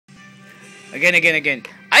Again.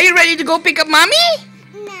 Are you ready to go pick up mommy?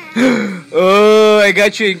 No. Oh, I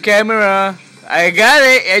got you in camera. I got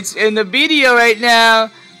it. It's in the video right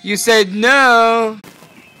now. You said no.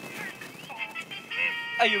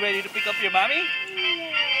 Are you ready to pick up your mommy?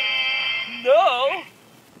 No.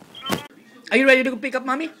 Are you ready to go pick up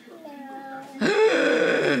mommy? No.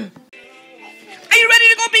 Are you ready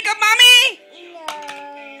to go pick up mommy?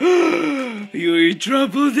 No. You're in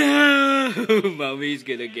trouble now. Mommy's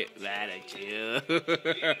gonna get mad at you.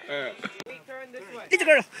 Little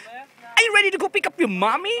girl, are you ready to go pick up your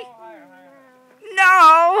mommy?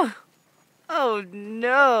 No. Oh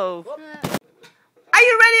no. Are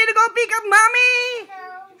you ready to go pick up mommy?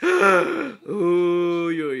 Oh,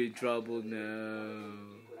 you're in trouble now.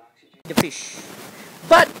 The fish.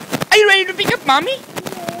 But are you ready to pick up mommy?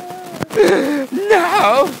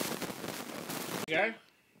 No. Girl,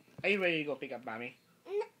 are you ready to go pick up mommy?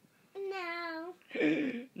 No.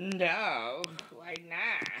 No. Why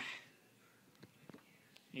not?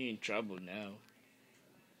 You're in trouble now.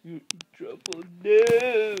 You're in trouble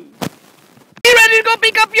now. Are you ready to go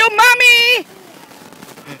pick up your mommy?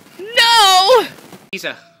 No.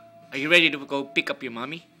 Lisa, are you ready to go pick up your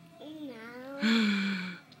mommy?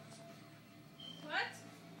 No. What?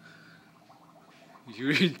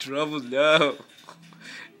 You're in trouble now.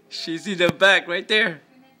 She's in the back right there.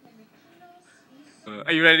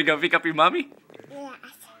 Are you ready to go pick up your mommy?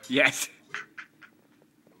 Yes.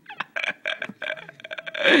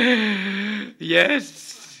 Yes.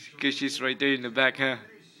 Yes. Because she's right there in the back, huh?